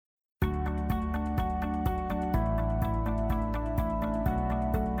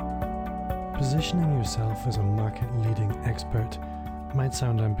Positioning yourself as a market-leading expert might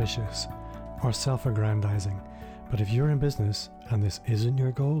sound ambitious or self-aggrandizing, but if you're in business and this isn't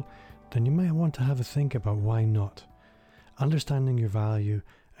your goal, then you might want to have a think about why not. Understanding your value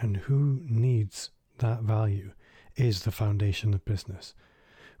and who needs that value is the foundation of business.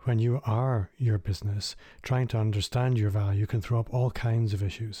 When you are your business, trying to understand your value can throw up all kinds of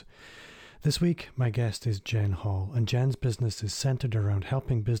issues. This week, my guest is Jen Hall, and Jen's business is centered around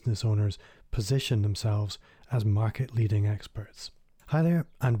helping business owners position themselves as market-leading experts. Hi there,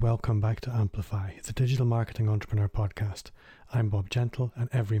 and welcome back to Amplify, the Digital Marketing Entrepreneur Podcast. I'm Bob Gentle, and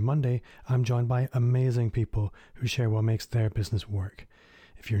every Monday, I'm joined by amazing people who share what makes their business work.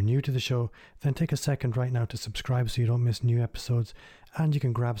 If you're new to the show, then take a second right now to subscribe so you don't miss new episodes, and you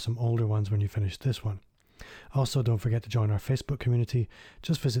can grab some older ones when you finish this one. Also, don't forget to join our Facebook community.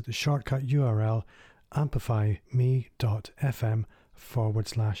 Just visit the shortcut URL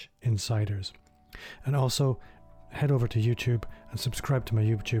amplifyme.fm/insiders. And also, head over to YouTube and subscribe to my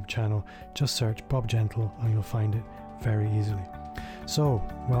YouTube channel. Just search Bob Gentle and you'll find it very easily. So,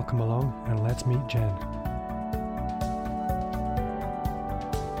 welcome along and let's meet Jen.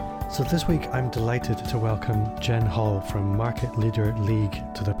 So this week, I'm delighted to welcome Jen Hall from Market Leader League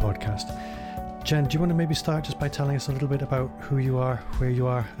to the podcast. Jen, do you want to maybe start just by telling us a little bit about who you are, where you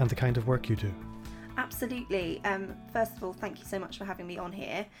are, and the kind of work you do? Absolutely. First of all, thank you so much for having me on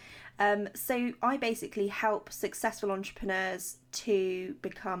here. So I basically help successful entrepreneurs to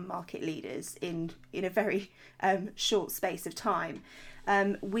become market leaders in a very short space of time.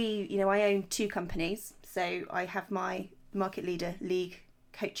 I own two companies. So I have my Market Leader League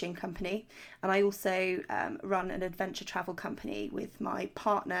coaching company, and I also run an adventure travel company with my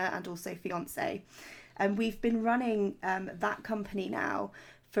partner and also fiance, and we've been running that company now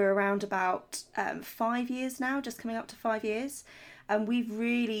for around about 5 years now, just coming up to 5 years, and we've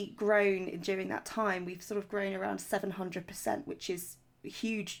really grown during that time. We've sort of grown around 700%, which is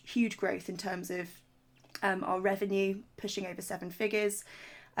huge growth in terms of our revenue pushing over seven figures,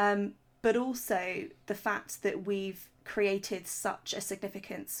 but also the fact that we've created such a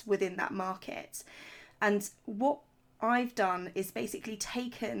significance within that market. And what I've done is basically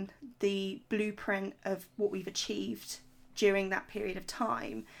taken the blueprint of what we've achieved during that period of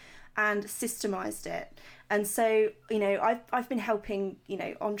time and systemized it. And so, I've been helping,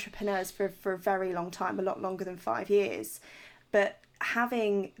 entrepreneurs for a very long time, a lot longer than 5 years, but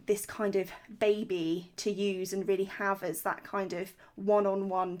having this kind of baby to use and really have as that kind of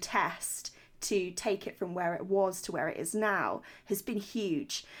one-on-one test to take it from where it was to where it is now has been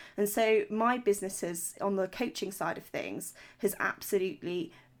huge. And so my business has, on the coaching side of things, has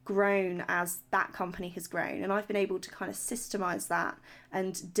absolutely grown as that company has grown. And I've been able to kind of systemize that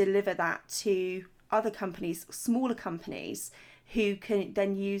and deliver that to other companies, smaller companies, who can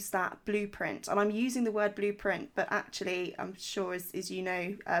then use that blueprint. And I'm using the word blueprint, but actually I'm sure as you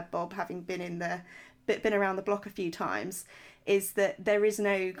know, Bob, having been around the block a few times, is that there is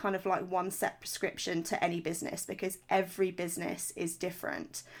no kind of like one set prescription to any business, because every business is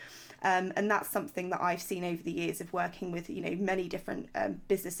different. And that's something that I've seen over the years of working with, many different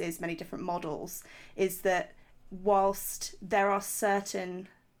businesses, many different models, is that whilst there are certain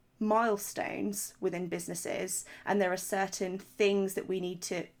milestones within businesses and there are certain things that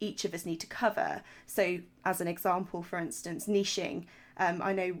each of us need to cover. So as an example, for instance, niching.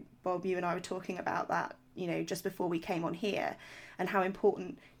 I know, Bob, you and I were talking about that, just before we came on here, and how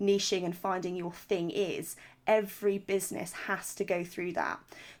important niching and finding your thing is. Every business has to go through that.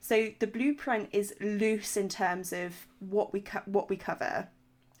 So the blueprint is loose in terms of what we cover,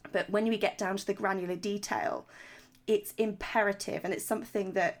 but when we get down to the granular detail, it's imperative, and it's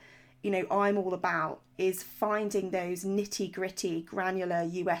something that I'm all about, is finding those nitty-gritty granular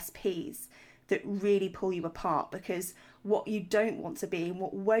USPs that really pull you apart. Because what you don't want to be and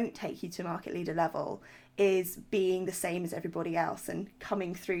what won't take you to market leader level is being the same as everybody else and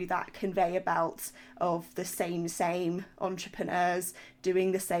coming through that conveyor belt of the same entrepreneurs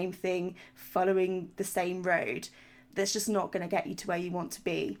doing the same thing, following the same road. That's just not going to get you to where you want to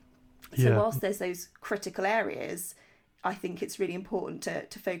be. So whilst there's those critical areas, I think it's really important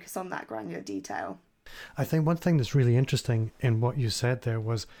to focus on that granular detail. I think one thing that's really interesting in what you said there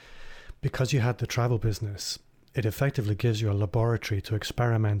was, because you had the travel business, it effectively gives you a laboratory to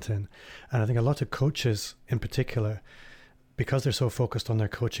experiment in. And I think a lot of coaches in particular, because they're so focused on their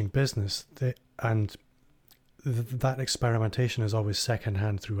coaching business, that experimentation is always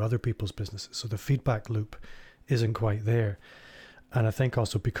secondhand through other people's businesses. So the feedback loop isn't quite there. And I think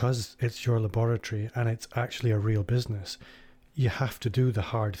also because it's your laboratory and it's actually a real business, you have to do the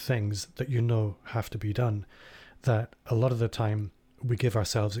hard things that have to be done, that a lot of the time we give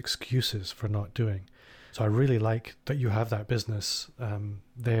ourselves excuses for not doing. So I really like that you have that business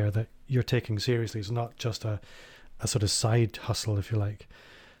there that you're taking seriously. It's not just a sort of side hustle, if you like.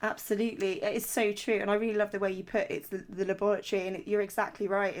 Absolutely. It's so true. And I really love the way you put it's the laboratory. And you're exactly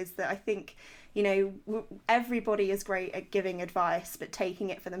right, is that I think, you know, everybody is great at giving advice, but taking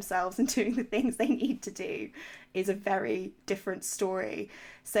it for themselves and doing the things they need to do is a very different story.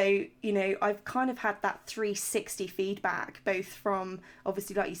 So, you know, I've kind of had that 360 feedback, both from,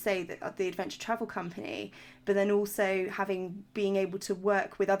 obviously, like you say, the Adventure Travel Company, but then also being able to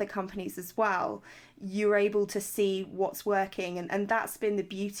work with other companies as well. You're able to see what's working, and that's been the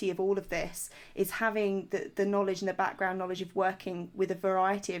beauty of all of this, is having the knowledge and the background knowledge of working with a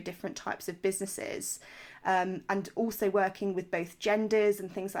variety of different types of businesses, and also working with both genders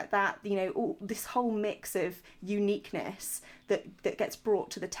and things like that. You know, this whole mix of uniqueness that gets brought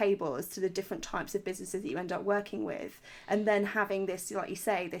to the table as to the different types of businesses that you end up working with, and then having this, like you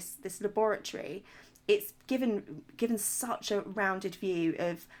say, this laboratory. It's given such a rounded view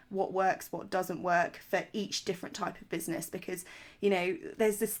of what works, what doesn't work for each different type of business, because, you know,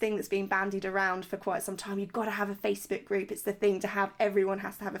 there's this thing that's been bandied around for quite some time. You've got to have a Facebook group. It's the thing to have. Everyone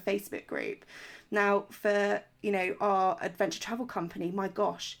has to have a Facebook group. Now, for, you know, our Adventure Travel Company, my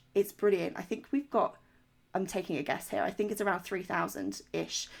gosh, it's brilliant. I think we've got, I'm taking a guess here, I think it's around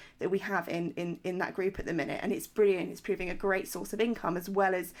 3,000-ish that we have in that group at the minute. And it's brilliant. It's proving a great source of income, as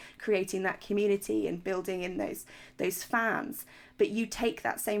well as creating that community and building in those fans. But you take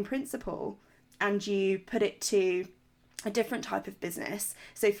that same principle and you put it to a different type of business.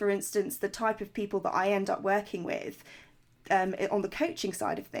 So, for instance, the type of people that I end up working with on the coaching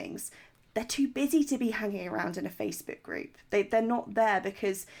side of things, they're too busy to be hanging around in a Facebook group. They're not there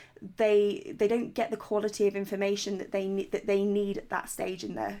because they don't get the quality of information that they need at that stage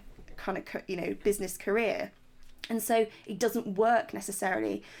in their kind of, you know, business career. And so it doesn't work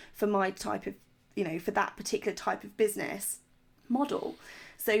necessarily for my type of, you know, for that particular type of business model.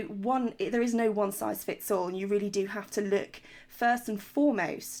 So there is no one size fits all, and you really do have to look first and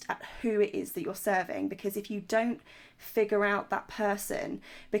foremost at who it is that you're serving, because if you don't figure out that person,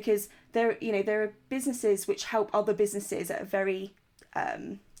 because there are businesses which help other businesses at a very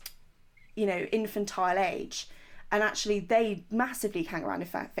infantile age, and actually they massively hang around in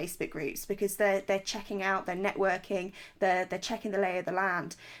Facebook groups because they're checking out, they're networking, they're checking the lay of the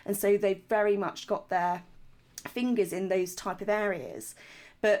land, and so they've very much got their fingers in those type of areas.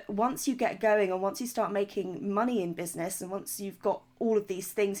 But once you get going, and once you start making money in business, and once you've got all of these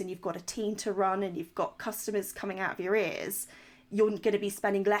things and you've got a team to run and you've got customers coming out of your ears, you're going to be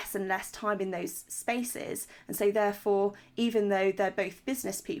spending less and less time in those spaces. And so therefore, even though they're both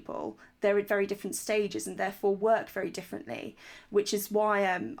business people, they're at very different stages and therefore work very differently, which is why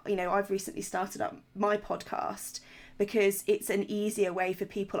I've recently started up my podcast, because it's an easier way for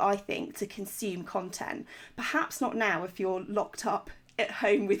people, I think, to consume content. Perhaps not now if you're locked up at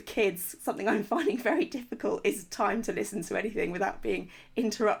home with kids. Something I'm finding very difficult is time to listen to anything without being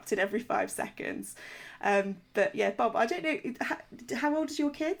interrupted every 5 seconds. But yeah, Bob, I don't know, how old are your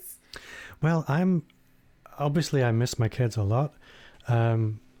kids? Well, I miss my kids a lot,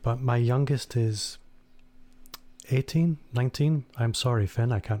 but my youngest is 18, 19. I'm sorry,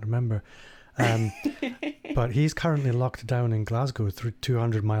 Finn, I can't remember. But he's currently locked down in Glasgow,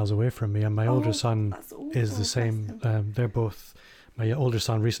 200 miles away from me, and my older son is the same. My older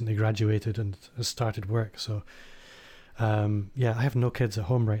son recently graduated and has started work, so I have no kids at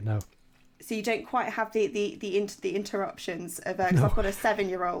home right now. So you don't quite have the interruptions of because no. I've got a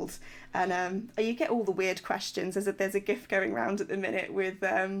 7-year-old, and you get all the weird questions. There's a GIF going around at the minute with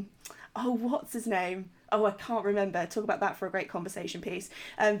what's his name? Oh, I can't remember. Talk about that for a great conversation piece.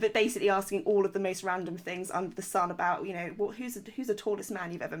 But basically asking all of the most random things under the sun about, you know, who's the tallest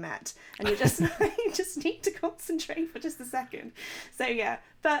man you've ever met, and you just need to concentrate for just a second. So yeah,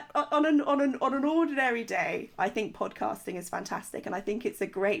 but on an ordinary day, I think podcasting is fantastic, and I think it's a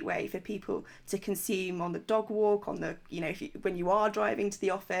great way for people to consume on the dog walk, on the, you know, when you are driving to the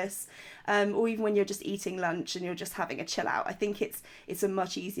office, or even when you're just eating lunch and you're just having a chill out. I think it's a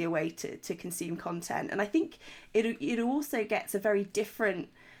much easier way to consume content. And I think it also gets a very different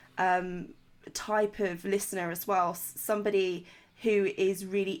type of listener as well. Somebody who is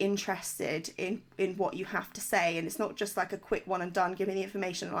really interested in what you have to say, and it's not just like a quick one and done, give me the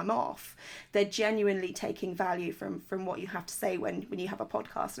information and I'm off. They're genuinely taking value from what you have to say when you have a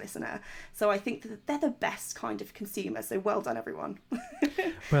podcast listener. So I think that they're the best kind of consumer. So well done, everyone.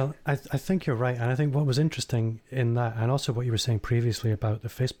 Well, I think you're right. And I think what was interesting in that, and also what you were saying previously about the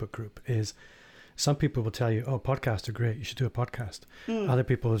Facebook group, is some people will tell you, oh, podcasts are great, you should do a podcast. Other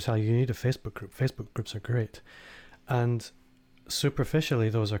people will tell you, you need a Facebook group. Facebook groups are great. And superficially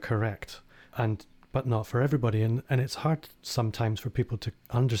those are correct, but not for everybody, and it's hard sometimes for people to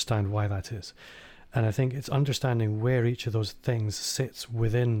understand why that is. And I think it's understanding where each of those things sits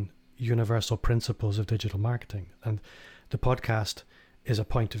within universal principles of digital marketing. And the podcast is a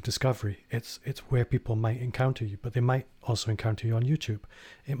point of discovery. It's where people might encounter you, but they might also encounter you on YouTube.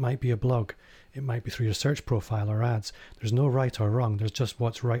 It might be a blog. It might be through your search profile or ads. There's no right or wrong. There's just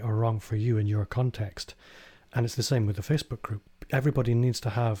what's right or wrong for you in your context. And it's the same with the Facebook group. Everybody needs to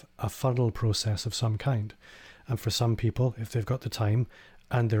have a funnel process of some kind. And for some people, if they've got the time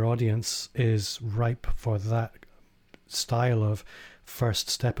and their audience is ripe for that style of first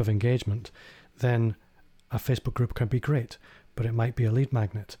step of engagement, then a Facebook group can be great. But it might be a lead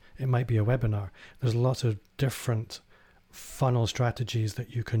magnet. It might be a webinar. There's lots of different funnel strategies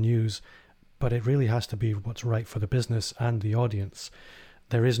that you can use, but it really has to be what's right for the business and the audience.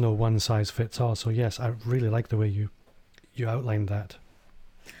 There is no one size fits all. So yes, I really like the way you outlined that.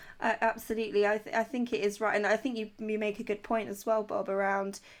 Absolutely. I think it is right. And I think you make a good point as well, Bob,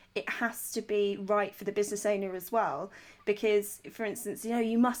 around it has to be right for the business owner as well. Because, for instance,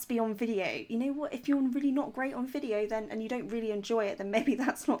 you must be on video. You know what? If you're really not great on video and you don't really enjoy it, then maybe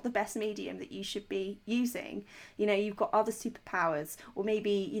that's not the best medium that you should be using. You've got other superpowers, or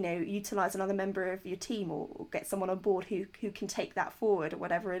maybe, utilize another member of your team or get someone on board who can take that forward or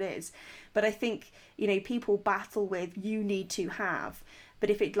whatever it is. But I think, people battle with you need to have. But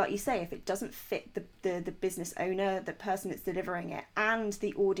if it, like you say, if it doesn't fit the business owner, the person that's delivering it, and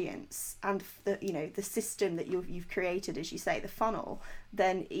the audience, and the system that you've created, as you say, the funnel,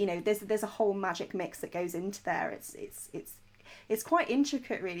 then there's a whole magic mix that goes into there. It's quite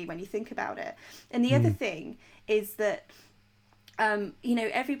intricate, really, when you think about it. And the other thing is that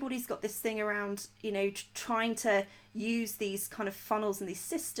everybody's got this thing around trying to use these kind of funnels and these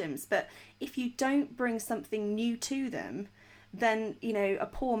systems, but if you don't bring something new to them, then a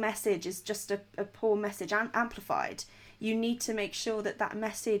poor message is just a poor message amplified. You need to make sure that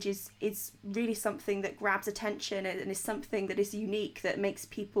message is really something that grabs attention and is something that is unique, that makes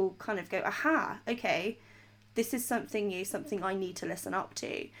people kind of go, aha, okay, this is something new, something I need to listen up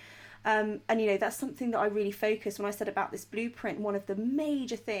to. And that's something that I really focus when I said about this blueprint. One of the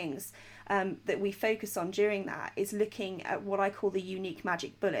major things that we focus on during that is looking at what I call the unique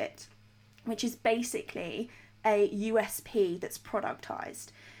magic bullet, which is basically a USP that's productized,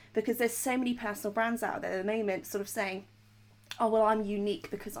 because there's so many personal brands out there at the moment sort of saying, oh, well, I'm unique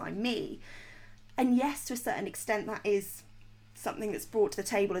because I'm me. And yes, to a certain extent, that is something that's brought to the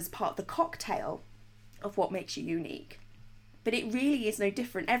table as part of the cocktail of what makes you unique. But it really is no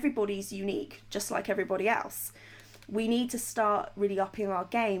different. Everybody's unique, just like everybody else. We need to start really upping our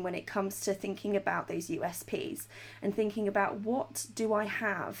game when it comes to thinking about those USPs and thinking about what do I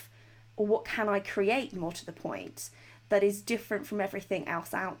have, or what can I create, more to the point, that is different from everything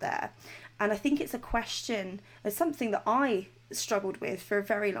else out there. And I think it's a question, it's something that I struggled with for a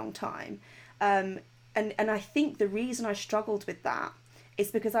very long time. And I think the reason I struggled with that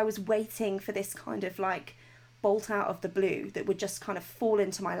is because I was waiting for this kind of like bolt out of the blue that would just kind of fall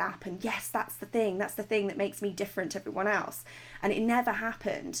into my lap, and yes, that's the thing that makes me different to everyone else. And it never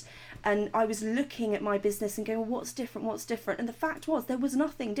happened. And I was looking at my business and going, well, what's different? And the fact was, there was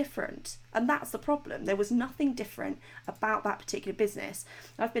nothing different. And that's the problem. There was nothing different about that particular business.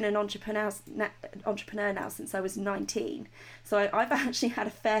 I've been an entrepreneur now since I was 19. So I've actually had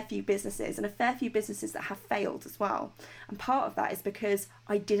a fair few businesses, and a fair few businesses that have failed as well. And part of that is because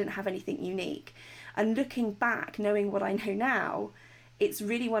I didn't have anything unique. And looking back, knowing what I know now, it's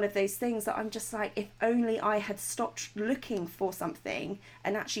really one of those things that I'm just like, if only I had stopped looking for something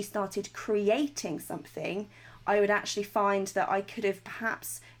and actually started creating something, I would actually find that I could have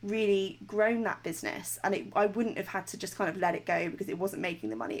perhaps really grown that business, and I wouldn't have had to just kind of let it go because it wasn't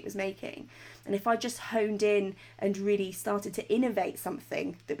making the money it was making. And if I just honed in and really started to innovate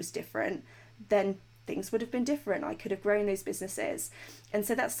something that was different, then things would have been different. I could have grown those businesses. And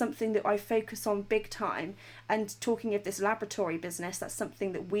so that's something that I focus on big time. And talking of this laboratory business, that's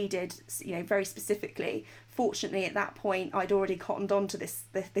something that we did, very specifically. Fortunately, at that point, I'd already cottoned on to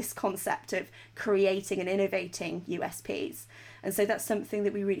this concept of creating and innovating USPs. And so that's something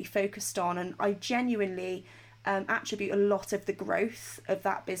that we really focused on. And I genuinely attribute a lot of the growth of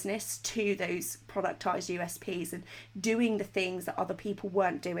that business to those productized USPs and doing the things that other people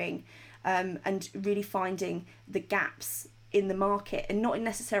weren't doing. And really finding the gaps in the market, and not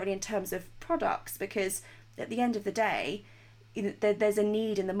necessarily in terms of products, because at the end of the day, there's a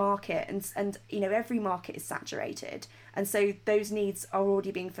need in the market, and every market is saturated, and so those needs are already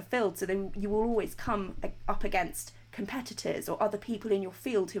being fulfilled. So you will always come up against competitors or other people in your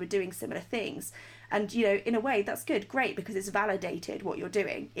field who are doing similar things. And, you know, in a way that's good, great, because it's validated what you're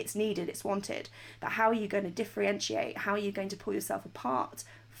doing. It's needed, it's wanted. But how are you going to differentiate? How are you going to pull yourself apart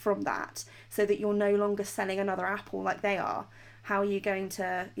from that so that you're no longer selling another apple like they are? How are you going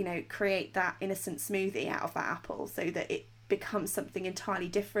to, you know, create that innocent smoothie out of that apple so that it becomes something entirely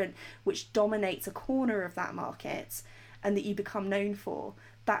different, which dominates a corner of that market and that you become known for?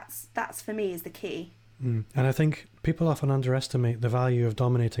 That's for me is the key. And I think people often underestimate the value of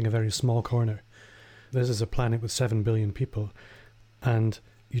dominating a very small corner. This is a planet with 7 billion people, and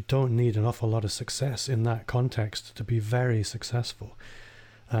you don't need an awful lot of success in that context to be very successful.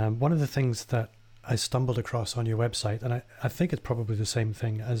 One of the things that I stumbled across on your website, and I think it's probably the same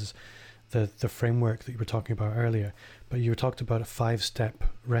thing as the framework that you were talking about earlier, but you talked about a 5-step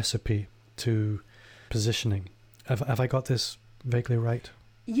recipe to positioning. Have I got this vaguely right?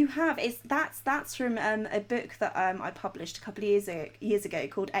 You have. That's from a book that I published a couple of years ago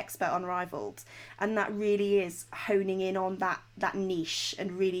called Expert Unrivaled, and that really is honing in on that niche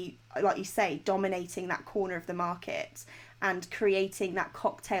and really, like you say, dominating that corner of the market and creating that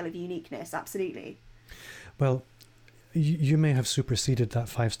cocktail of uniqueness. Absolutely. Well, you may have superseded that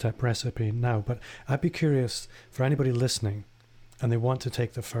 5-step recipe now, but I'd be curious for anybody listening and they want to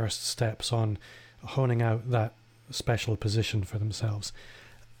take the first steps on honing out that special position for themselves.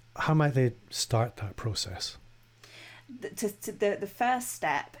 How might they start that process? The first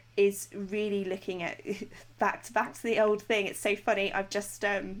step is really looking at back to the old thing. It's so funny. I've just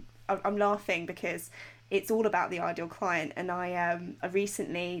I'm laughing because it's all about the ideal client, and I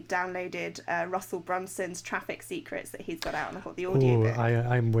recently downloaded Russell Brunson's Traffic Secrets that he's got out, and I've got the audio book.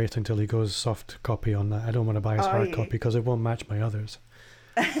 I'm waiting till he goes soft copy on that. I don't want to buy his hard copy because it won't match my others.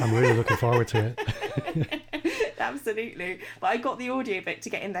 I'm really looking forward to it. Absolutely. But I got the audiobook to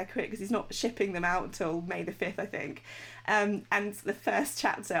get in there quick because he's not shipping them out until May the 5th, I think. And the first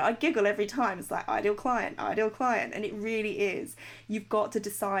chapter, I giggle every time. It's like ideal client. And it really is. You've got to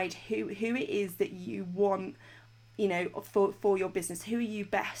decide who it is that you want, you know, for your business. Who are you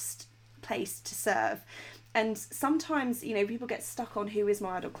best placed to serve? And sometimes, you know, people get stuck on who is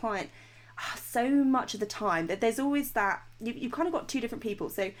my ideal client. So much of the time that there's always that you've kind of got two different people.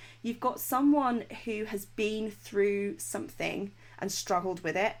 So you've got someone who has been through something and struggled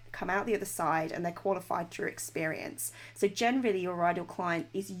with it, come out the other side, and they're qualified through experience. So generally your ideal client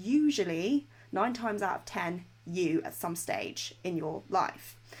is usually 9 times out of 10 you at some stage in your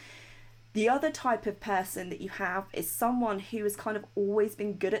life. The other type of person that you have is someone who has kind of always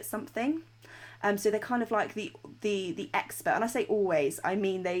been good at something. So they're kind of like the expert, and I say always, I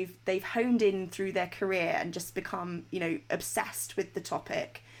mean they've honed in through their career and just become, you know, obsessed with the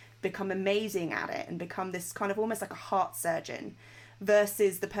topic, become amazing at it, and become this kind of almost like a heart surgeon,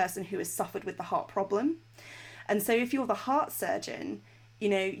 versus the person who has suffered with the heart problem. And so if you're the heart surgeon, you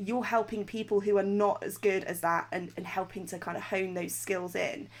know, you're helping people who are not as good as that and helping to kind of hone those skills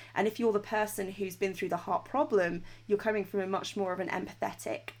in. And if you're the person who's been through the heart problem, you're coming from a much more of an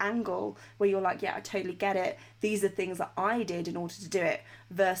empathetic angle where you're like, yeah, I totally get it. These are things that I did in order to do it,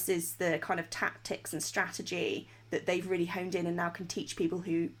 versus the kind of tactics and strategy that they've really honed in and now can teach people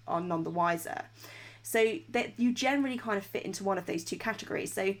who are none the wiser. So that you generally kind of fit into one of those two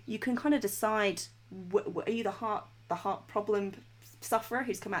categories. So you can kind of decide, are you the heart problem sufferer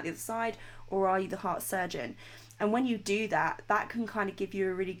who's come out the other side, or are you the heart surgeon? And when you do that, that can kind of give you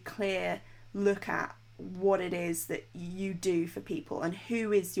a really clear look at what it is that you do for people and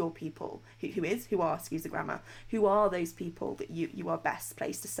who is your people, who are, excuse the grammar, who are those people that you are best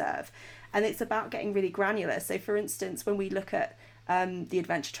placed to serve. And it's about getting really granular. So for instance, when we look at the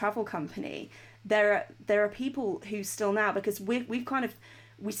Adventure Travel Company, there are people who still now, because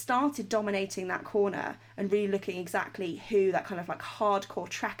we started dominating that corner and really looking exactly who that kind of like hardcore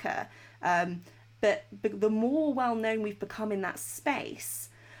trekker. But the more well-known we've become in that space,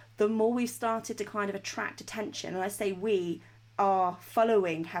 the more we've started to kind of attract attention. And I say our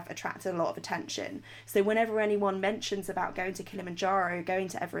following have attracted a lot of attention. So whenever anyone mentions about going to Kilimanjaro, going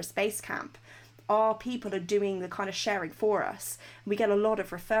to Everest Base Camp, our people are doing the kind of sharing for us. We get a lot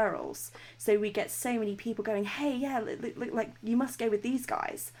of referrals. So we get so many people going, hey, yeah, like you must go with these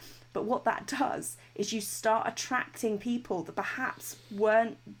guys. But what that does is you start attracting people that perhaps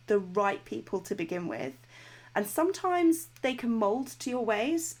weren't the right people to begin with. And sometimes they can mold to your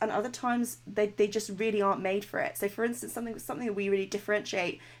ways, and other times they just really aren't made for it. So for instance, something that we really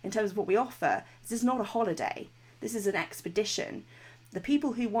differentiate in terms of what we offer is this is not a holiday. This is an expedition. The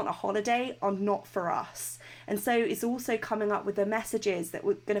people who want a holiday are not for us. And so it's also coming up with the messages that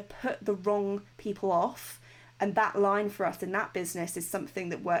we're going to put the wrong people off And that line for us in that business is something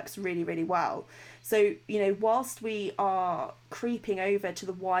that works really, really well. So, whilst we are creeping over to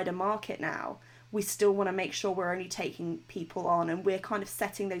the wider market now, we still want to make sure we're only taking people on, and we're kind of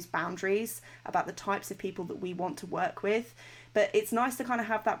setting those boundaries about the types of people that we want to work with. But it's nice to kind of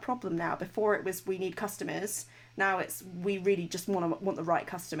have that problem now. Before it was we need customers. Now it's we really just want the right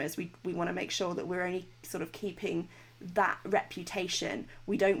customers. We want to make sure that we're only sort of keeping that reputation.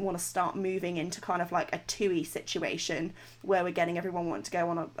 We don't want to start moving into kind of like a TUI situation where we're getting everyone wanting to go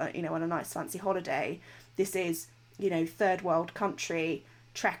on on a nice fancy holiday. This is, third world country,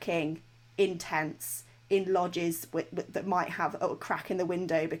 trekking, intense, in lodges that might have a crack in the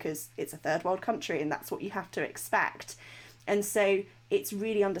window because it's a third world country and that's what you have to expect. And so it's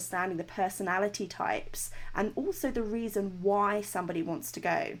really understanding the personality types and also the reason why somebody wants to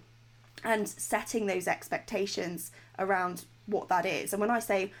go, and setting those expectations around what that is. And when I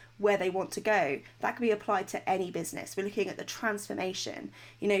say where they want to go, that can be applied to any business. We're looking at the transformation.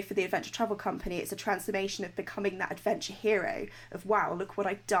 For the adventure travel company, it's a transformation of becoming that adventure hero of, wow, look what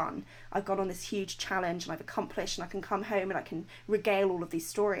I've done. I've gone on this huge challenge and I've accomplished, and I can come home and I can regale all of these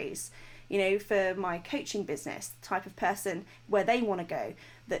stories. For my coaching business, the type of person where they want to go,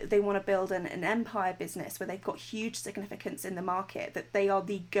 that they want to build an empire business where they've got huge significance in the market, that they are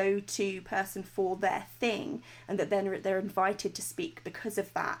the go-to person for their thing, and that then they're invited to speak because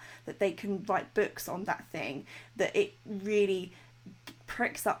of that they can write books on that thing, that it really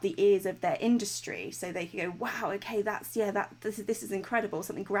pricks up the ears of their industry so they can go, wow, okay, this is incredible,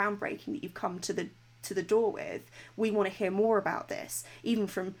 something groundbreaking that you've come to the door with. We want to hear more about this, even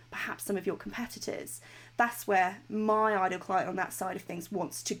from perhaps some of your competitors. That's where my ideal client on that side of things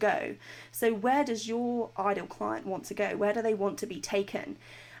wants to go. So where does your ideal client want to go? Where do they want to be taken?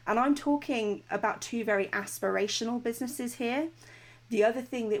 And I'm talking about two very aspirational businesses here. The other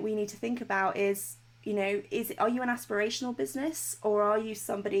thing that we need to think about is, are you an aspirational business, or are you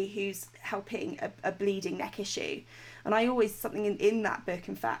somebody who's helping a bleeding neck issue? And I always, something in that book,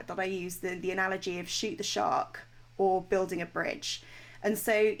 in fact, that I use the analogy of shoot the shark or building a bridge. And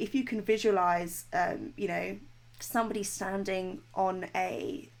so if you can visualize, somebody standing on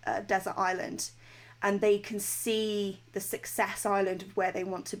a desert island and they can see the success island of where they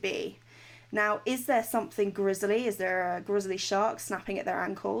want to be. Now, is there something grisly? Is there a grizzly shark snapping at their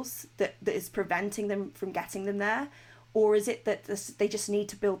ankles that is preventing them from getting them there? Or is it that they just need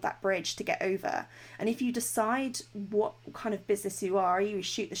to build that bridge to get over? And if you decide what kind of business you are you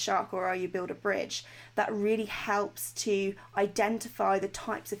shoot the shark or are you build a bridge, that really helps to identify the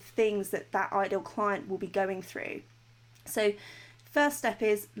types of things that ideal client will be going through. So first step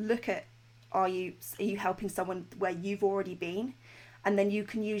is look at, are you helping someone where you've already been? And then you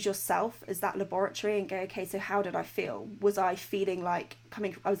can use yourself as that laboratory and go, okay, so how did I feel? Was I feeling like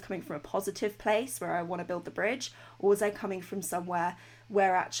I was coming from a positive place where I want to build the bridge? Or was I coming from somewhere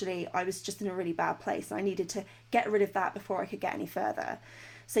where actually I was just in a really bad place and I needed to get rid of that before I could get any further?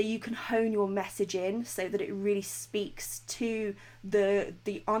 So you can hone your message in so that it really speaks to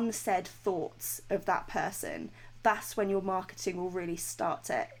the unsaid thoughts of that person. That's when your marketing will really start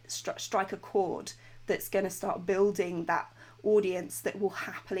to strike a chord that's going to start building that audience that will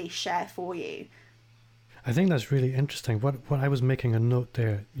happily share for you. I think that's really interesting. What I was making a note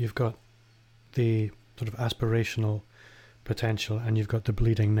there, you've got the sort of aspirational potential and you've got the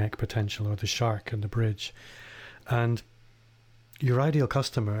bleeding neck potential, or the shark and the bridge. And your ideal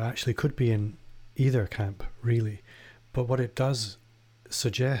customer actually could be in either camp, really. But what it does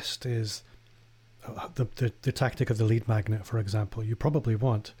suggest is the tactic of the lead magnet, for example. You probably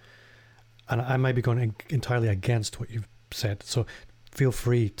want, and I might be going entirely against what you've said, so feel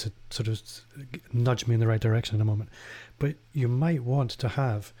free to sort of nudge me in the right direction in a moment, but you might want to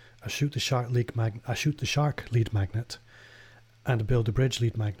have a shoot the shark lead magnet and a build a bridge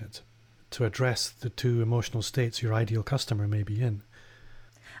lead magnet to address the two emotional states your ideal customer may be in.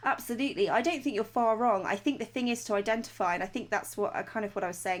 Absolutely. I don't think you're far wrong. I think the thing is to identify, and I think that's what I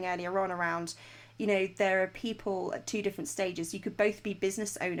was saying earlier on around, there are people at two different stages. You could both be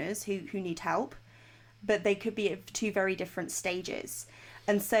business owners who need help, but they could be at two very different stages.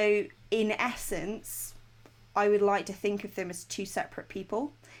 And so in essence, I would like to think of them as two separate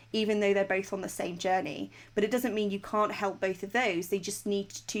people, even though they're both on the same journey. But it doesn't mean you can't help both of those. They just need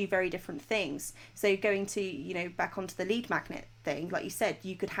two very different things. So going to, back onto the lead magnet thing, like you said,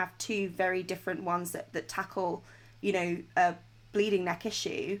 you could have two very different ones that tackle, a bleeding neck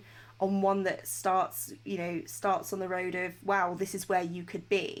issue, on one that starts on the road of, wow, this is where you could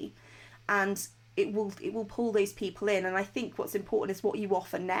be. And it will pull those people in. And I think what's important is what you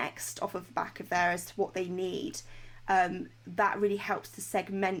offer next off of the back of there as to what they need. That really helps to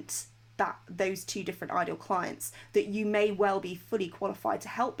segment those two different ideal clients, that you may well be fully qualified to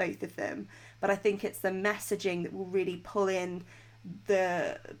help both of them. But I think it's the messaging that will really pull in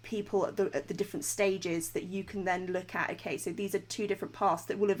the people at the different stages, that you can then look at, okay, so these are two different paths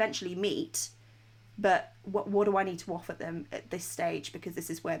that will eventually meet, but what do I need to offer them at this stage, because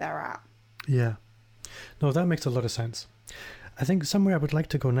this is where they're at. Yeah. No, that makes a lot of sense. I think somewhere I would like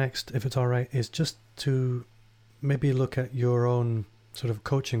to go next, if it's all right, is just to maybe look at your own sort of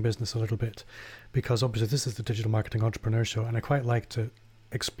coaching business a little bit, because obviously this is the Digital Marketing Entrepreneur Show, and I quite like to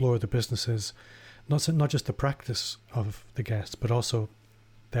explore the businesses, not just the practice of the guests, but also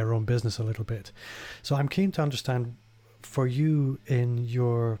their own business a little bit. So I'm keen to understand, for you in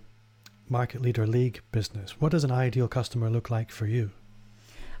your Market Leader League business, what does an ideal customer look like for you?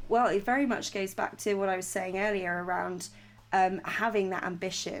 Well, it very much goes back to what I was saying earlier around having that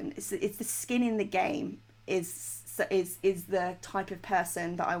ambition. It's the skin in the game is the type of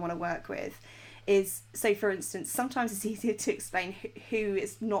person that I want to work with. So for instance, sometimes it's easier to explain who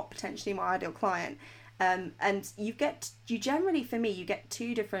is not potentially my ideal client. And you generally, for me, you get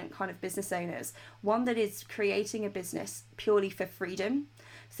two different kind of business owners. One that is creating a business purely for freedom.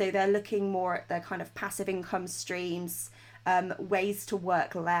 So they're looking more at their kind of passive income streams, ways to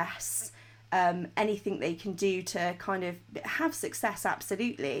work less, anything they can do to kind of have success,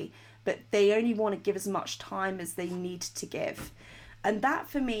 absolutely, but they only want to give as much time as they need to give. And that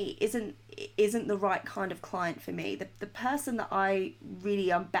for me isn't the right kind of client for me. The person that I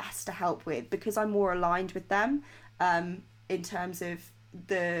really am best to help with, because I'm more aligned with them in terms of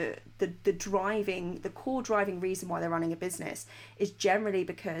the core driving reason why they're running a business, is generally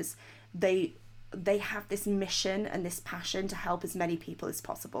because they have this mission and this passion to help as many people as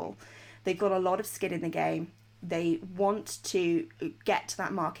possible. They've got a lot of skin in the game. They want to get to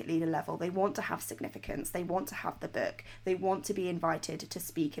that market leader level. They want to have significance. They want to have the book. They want to be invited to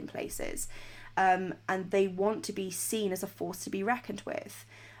speak in places. And they want to be seen as a force to be reckoned with.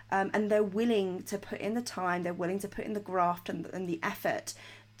 And they're willing to put in the time, they're willing to put in the graft and the effort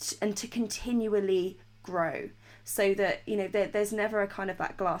and to continually grow. So that, there's never a kind of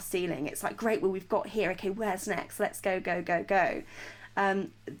that glass ceiling. It's like, great, well, we've got here. Okay, where's next? Let's go.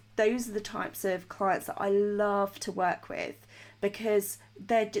 Those are the types of clients that I love to work with, because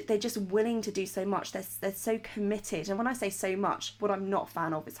they're just willing to do so much. They're so committed. And when I say so much, what I'm not a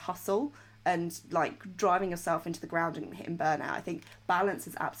fan of is hustle and like driving yourself into the ground and hitting burnout. I think balance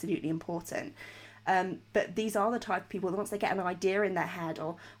is absolutely important. But these are the type of people that once they get an idea in their head,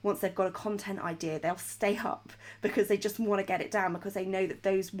 or once they've got a content idea, they'll stay up because they just want to get it down, because they know that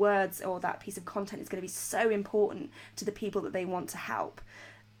those words or that piece of content is going to be so important to the people that they want to help.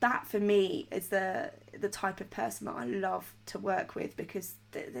 That for me is the type of person that I love to work with, because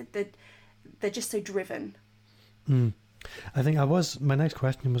they're just so driven. I think my next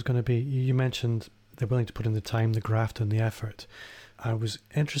question was going to be, you mentioned they're willing to put in the time, the graft and the effort. I was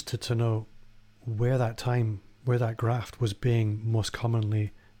interested to know where that time, where that graft was being most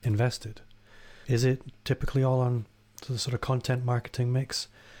commonly invested. Is it typically all on the sort of content marketing mix,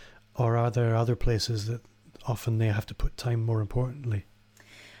 or are there other places that often they have to put time more importantly?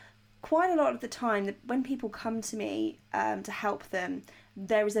 Quite a lot of the time, when people come to me to help them,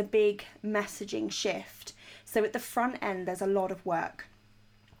 there is a big messaging shift. So at the front end, there's a lot of work.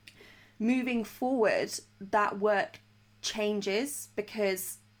 Moving forward, that work changes,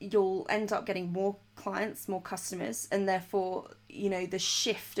 because you'll end up getting more clients, more customers, and therefore, the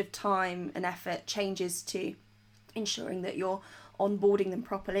shift of time and effort changes to ensuring that you're onboarding them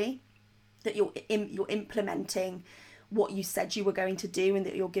properly, that you're implementing what you said you were going to do, and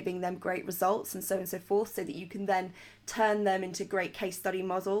that you're giving them great results and so on and so forth, so that you can then turn them into great case study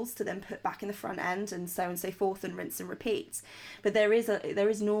models to then put back in the front end, and so on and so forth, and rinse and repeat. But there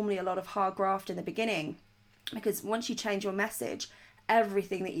is normally a lot of hard graft in the beginning, because once you change your message,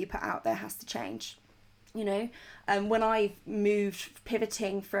 everything that you put out there has to change. When I moved,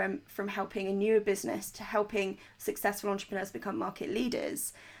 pivoting from helping a newer business to helping successful entrepreneurs become market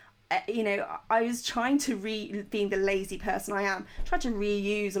leaders, I was trying to being the lazy person I am, tried to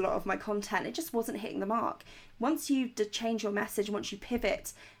reuse a lot of my content. It just wasn't hitting the mark. Once you change your message, once you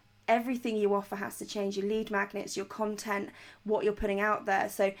pivot, everything you offer has to change. Your lead magnets, your content, what you're putting out there.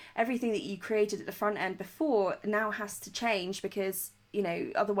 So everything that you created at the front end before now has to change, because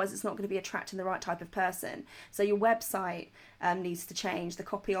otherwise it's not going to be attracting the right type of person. So your website needs to change, the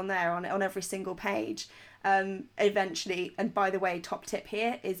copy on there on every single page. Eventually, and by the way, top tip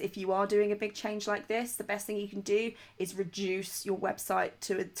here is if you are doing a big change like this, the best thing you can do is reduce your website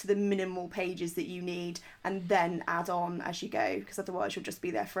to the minimal pages that you need, and then add on as you go, because otherwise you'll just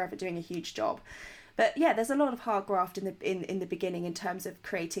be there forever doing a huge job. But yeah, there's a lot of hard graft in the beginning in terms of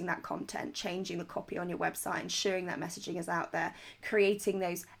creating that content, changing the copy on your website, ensuring that messaging is out there, creating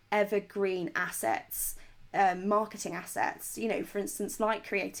those evergreen assets, marketing assets, you know, for instance, like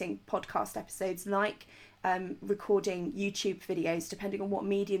creating podcast episodes, like recording YouTube videos, depending on what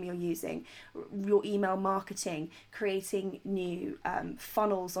medium you're using, your email marketing, creating new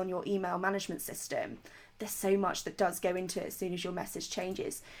funnels on your email management system. There's so much that does go into it as soon as your message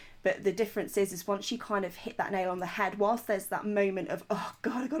changes. But the difference is once you kind of hit that nail on the head, whilst there's that moment of, oh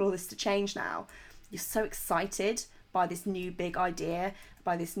God, I've got all this to change now, you're so excited by this new big idea,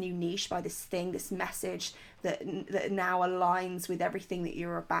 by this new niche, by this thing, this message that now aligns with everything that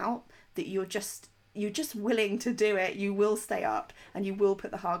you're about, that you're just willing to do it. You will stay up and you will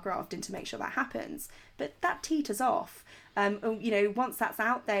put the hard graft in to make sure that happens. But that teeters off. You know, once that's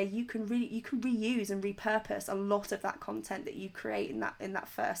out there, you can reuse and repurpose a lot of that content that you create in that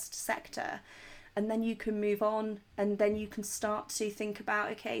first sector, and then you can move on, and then you can start to think about,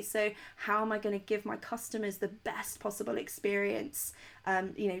 okay, so how am I going to give my customers the best possible experience?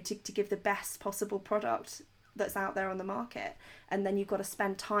 You know, to give the best possible product that's out there on the market, and then you've got to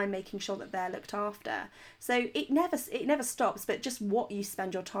spend time making sure that they're looked after. So it never stops, but just what you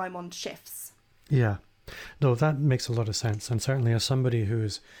spend your time on shifts. Yeah. No, that makes a lot of sense. And certainly as somebody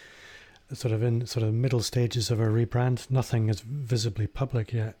who's sort of in sort of middle stages of a rebrand, nothing is visibly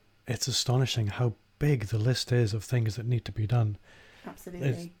public yet. It's astonishing how big the list is of things that need to be done. Absolutely.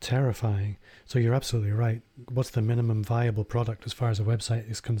 It's terrifying. So you're absolutely right. What's the minimum viable product as far as a website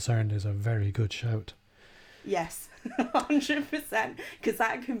is concerned is a very good shout. Yes, 100%.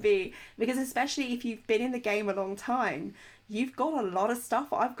 Because especially if you've been in the game a long time, you've got a lot of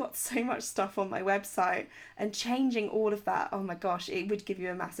stuff. I've got so much stuff on my website, and changing all of that, oh my gosh, it would give you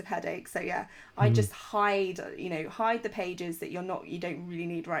a massive headache. So yeah, I just hide the pages that you don't really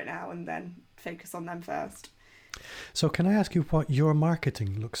need right now, and then focus on them first. So can I ask you what your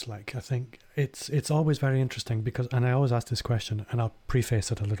marketing looks like? I think it's always very interesting because, and I always ask this question, and I'll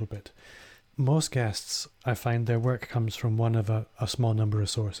preface it a little bit. Most guests, I find their work comes from one of a small number of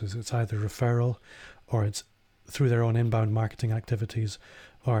sources. It's either referral, or it's through their own inbound marketing activities,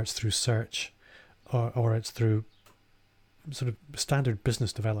 or it's through search, or it's through sort of standard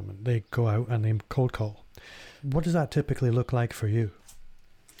business development. They go out and they cold call. What does that typically look like for you?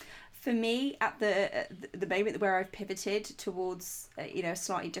 For me, at the moment where I've pivoted towards a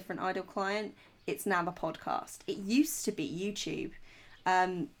slightly different ideal client, it's now the podcast. It used to be YouTube,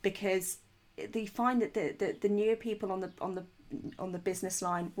 because they find that the newer people on the business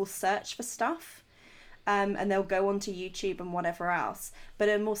line will search for stuff, and they'll go onto YouTube and whatever else. But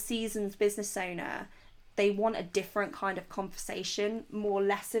a more seasoned business owner, they want a different kind of conversation,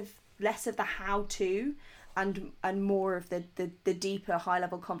 less of the how to, and more of the deeper high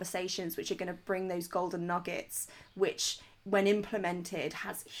level conversations, which are going to bring those golden nuggets, which when implemented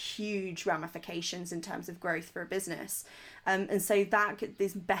has huge ramifications in terms of growth for a business. And so that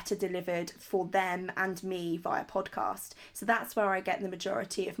is better delivered for them and me via podcast. So that's where I get the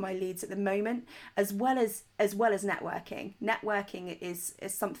majority of my leads at the moment, as well as networking. Networking is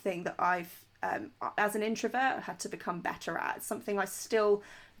something that I've, as an introvert, had to become better at. It's something I still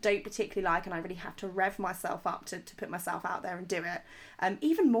don't particularly like, and I really have to rev myself up to put myself out there and do it.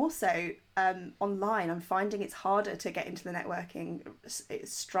 Even more so online, I'm finding it's harder to get into the networking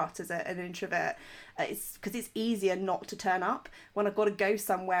strut as an introvert. It's because it's easier not to turn up. When I've got to go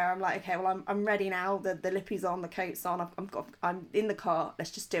somewhere, I'm like, okay, well, I'm ready now. The lippy's on, the coat's on. I'm in the car. Let's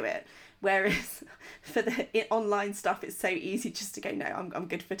just do it. Whereas for the online stuff, it's so easy just to go, no, I'm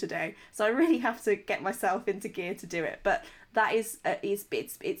good for today. So I really have to get myself into gear to do it. But that is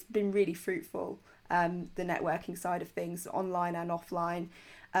it's been really fruitful, the networking side of things, online and offline.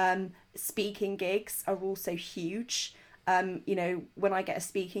 Speaking gigs are also huge. When I get a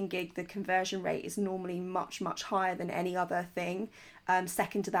speaking gig, the conversion rate is normally much, much higher than any other thing.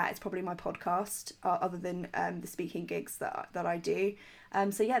 Second to that, it's probably my podcast, other than the speaking gigs that I do.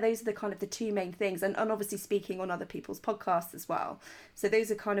 So yeah, those are the kind of the two main things, and obviously speaking on other people's podcasts as well. So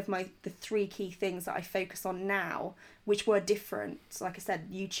those are kind of the three key things that I focus on now, which were different. So like I said,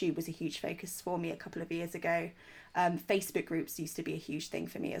 YouTube was a huge focus for me a couple of years ago. Facebook groups used to be a huge thing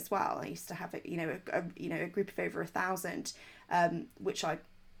for me as well. I used to have a group of over 1,000, which I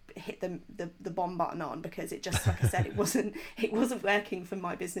hit the bomb button on, because it just, like I said, it wasn't working for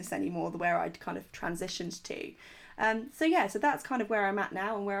my business anymore, where I'd kind of transitioned to. So that's kind of where I'm at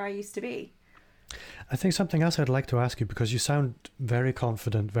now and where I used to be. I think something else I'd like to ask you, because you sound very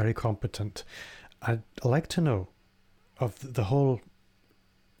confident, very competent. I'd like to know, of the whole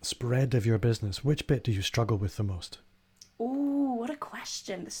spread of your business, which bit do you struggle with the most? Oh, what a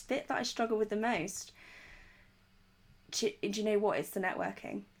question. The bit that I struggle with the most. Do you know what? It's the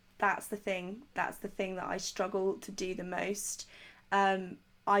networking. That's the thing. That's the thing that I struggle to do the most. I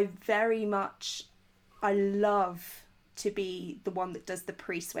love to be the one that does the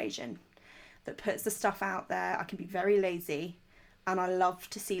persuasion, that puts the stuff out there. I can be very lazy, and I love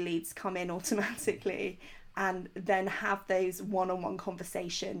to see leads come in automatically and then have those one-on-one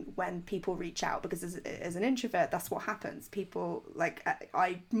conversation when people reach out, because as an introvert, that's what happens. People, like,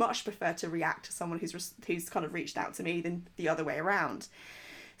 I much prefer to react to someone who's kind of reached out to me than the other way around.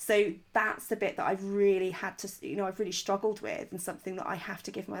 So that's the bit that I've really had to, I've really struggled with, and something that I have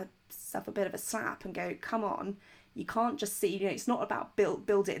to give myself a bit of a slap and go, come on, you can't just see, it's not about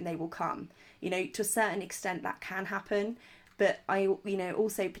build it and they will come. To a certain extent that can happen, but I,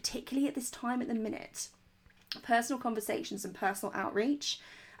 also particularly at this time at the minute, personal conversations and personal outreach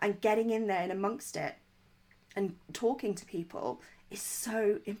and getting in there and amongst it and talking to people is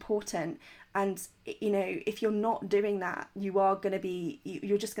so important. And if you're not doing that, you're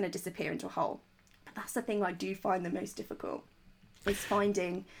just going to disappear into a hole. But that's the thing I do find the most difficult, is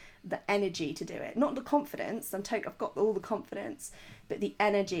finding the energy to do it. Not the confidence, I've got all the confidence, but the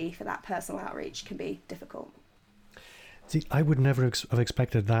energy for that personal outreach can be difficult. See, I would never have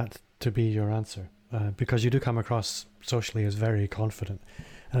expected that to be your answer. Because you do come across socially as very confident.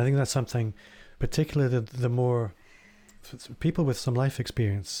 And I think that's something, particularly the more people with some life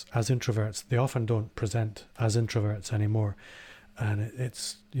experience as introverts, they often don't present as introverts anymore. And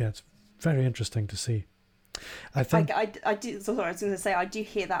it's very interesting to see. I think I do. Sorry, I was going to say, I do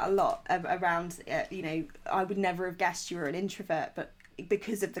hear that a lot around. I would never have guessed you were an introvert, but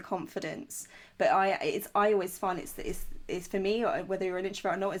because of the confidence. But I always find it's for me, whether you're an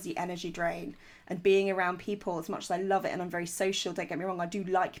introvert or not, is the energy drain. And being around people, as much as I love it and I'm very social, don't get me wrong, I do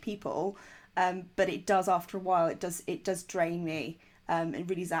like people, but it does, after a while, it does drain me. It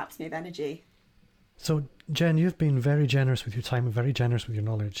really zaps me of energy. So, Jen, you've been very generous with your time and very generous with your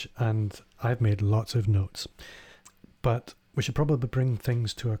knowledge, and I've made lots of notes. But we should probably bring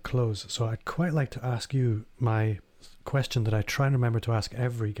things to a close. So I'd quite like to ask you my question that I try and remember to ask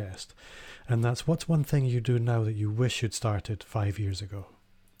every guest. And that's, what's one thing you do now that you wish you'd started 5 years ago?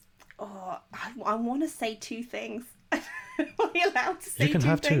 Oh, I want to say two things. Am I allowed to say two things? You can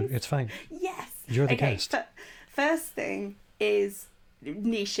have two. It's fine. Yes. You're the guest. First thing is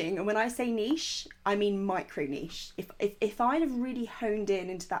niching, and when I say niche, I mean micro niche. If I'd have really honed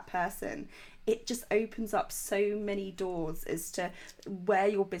into that person, it just opens up so many doors as to where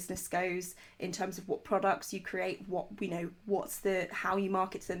your business goes in terms of what products you create, how you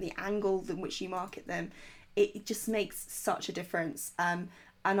market them, the angle in which you market them. It just makes such a difference. And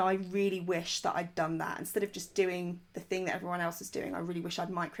I really wish that I'd done that instead of just doing the thing that everyone else is doing. I really wish I'd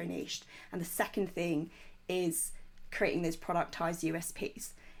micro niched. And the second thing is creating those productized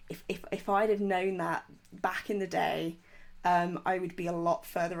USPs. If I'd have known that back in the day, I would be a lot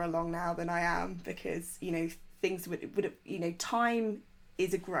further along now than I am, because things would time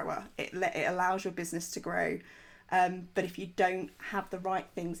is a grower. It allows your business to grow, but if you don't have the right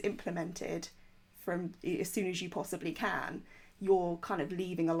things implemented from as soon as you possibly can, you're kind of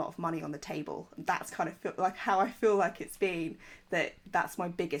leaving a lot of money on the table. That's kind of like how I feel like it's been. That's my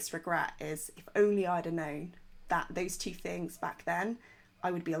biggest regret, is if only I'd have known those two things back then,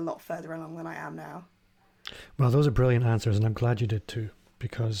 I would be a lot further along than I am now. Well, those are brilliant answers, and I'm glad you did too,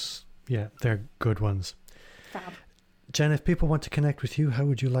 because they're good ones. Fab. Jen, if people want to connect with you, how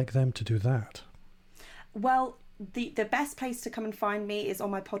would you like them to do that? Well, the best place to come and find me is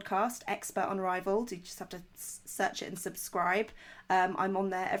on my podcast, Expert Unrivaled. You just have to search it and subscribe. I'm on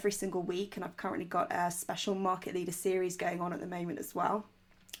there every single week, and I've currently got a special Market Leader series going on at the moment as well.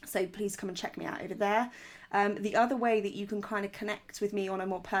 So please come and check me out over there. The other way that you can kind of connect with me on a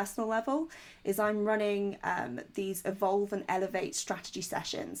more personal level is I'm running these Evolve and Elevate strategy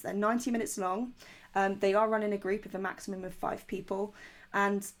sessions. They're 90 minutes long. They are run in a group of a maximum of 5 people.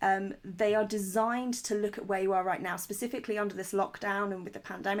 And they are designed to look at where you are right now, specifically under this lockdown and with the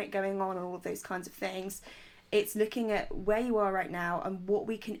pandemic going on and all of those kinds of things. It's looking at where you are right now and what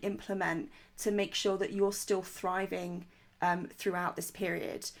we can implement to make sure that you're still thriving throughout this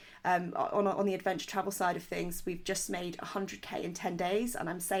period. On the adventure travel side of things, we've just made 100k in 10 days, and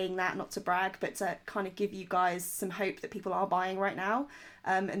I'm saying that not to brag, but to kind of give you guys some hope that people are buying right now,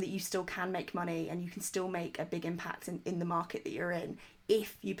 and that you still can make money and you can still make a big impact in the market that you're in,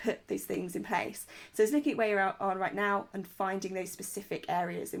 if you put those things in place. So it's looking at where you are right now and finding those specific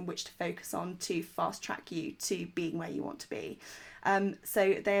areas in which to focus on to fast track you to being where you want to be.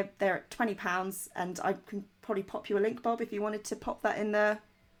 So they're at £20, and I can probably pop you a link, Bob, if you wanted to pop that in the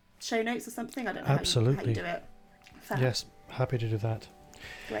show notes or something. I don't know Absolutely. how you do it. Fab. Yes, happy to do that.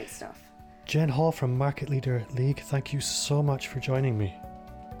 Great stuff. Jen Hall from Market Leader League, thank you so much for joining me.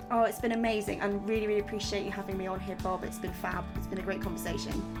 Oh, it's been amazing, and really, really appreciate you having me on here, Bob. It's been fab. It's been a great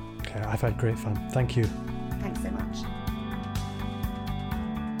conversation. Okay, I've had great fun. Thank you. Thanks so much.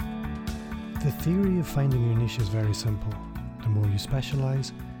 The theory of finding your niche is very simple. The more you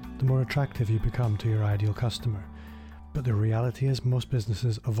specialise, the more attractive you become to your ideal customer. But the reality is most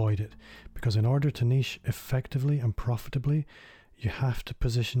businesses avoid it, because in order to niche effectively and profitably, you have to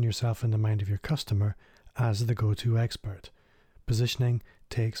position yourself in the mind of your customer as the go-to expert. Positioning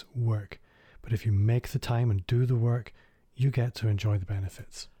takes work, but if you make the time and do the work, you get to enjoy the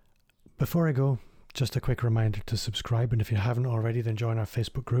benefits. Before I go, just a quick reminder to subscribe, and if you haven't already, then join our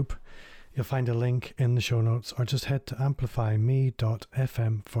Facebook group. You'll find a link in the show notes, or just head to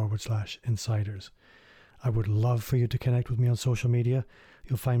amplifyme.fm/insiders. I would love for you to connect with me on social media.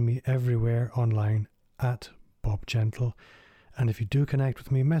 You'll find me everywhere online at Bob Gentle. And if you do connect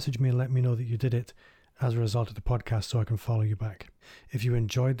with me, message me and let me know that you did it as a result of the podcast so I can follow you back. If you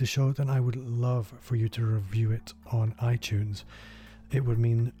enjoyed the show, then I would love for you to review it on iTunes. It would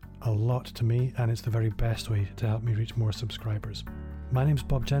mean a lot to me, and it's the very best way to help me reach more subscribers. My name's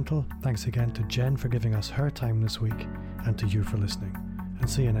Bob Gentle. Thanks again to Jen for giving us her time this week, and to you for listening. And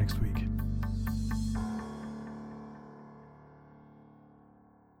see you next week.